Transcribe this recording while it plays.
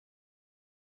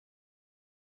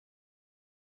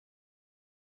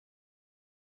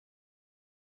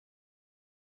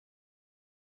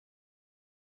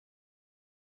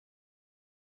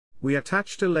We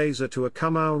attached a laser to a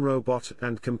Kamau robot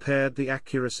and compared the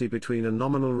accuracy between a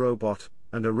nominal robot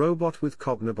and a robot with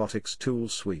Cognibotics tool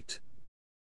suite.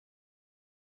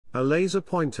 A laser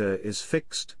pointer is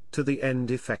fixed to the end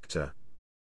effector.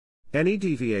 Any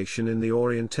deviation in the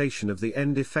orientation of the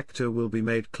end effector will be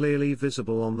made clearly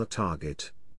visible on the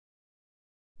target.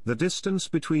 The distance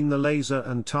between the laser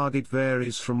and target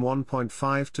varies from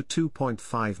 1.5 to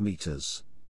 2.5 meters.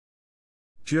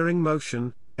 During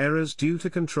motion, errors due to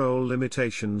control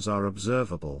limitations are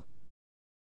observable.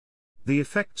 The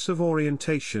effects of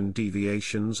orientation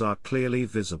deviations are clearly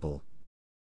visible.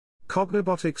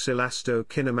 Cognibotics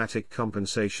elasto-kinematic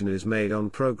compensation is made on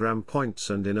program points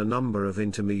and in a number of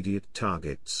intermediate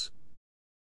targets.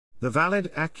 The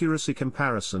valid accuracy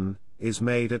comparison is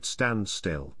made at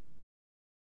standstill.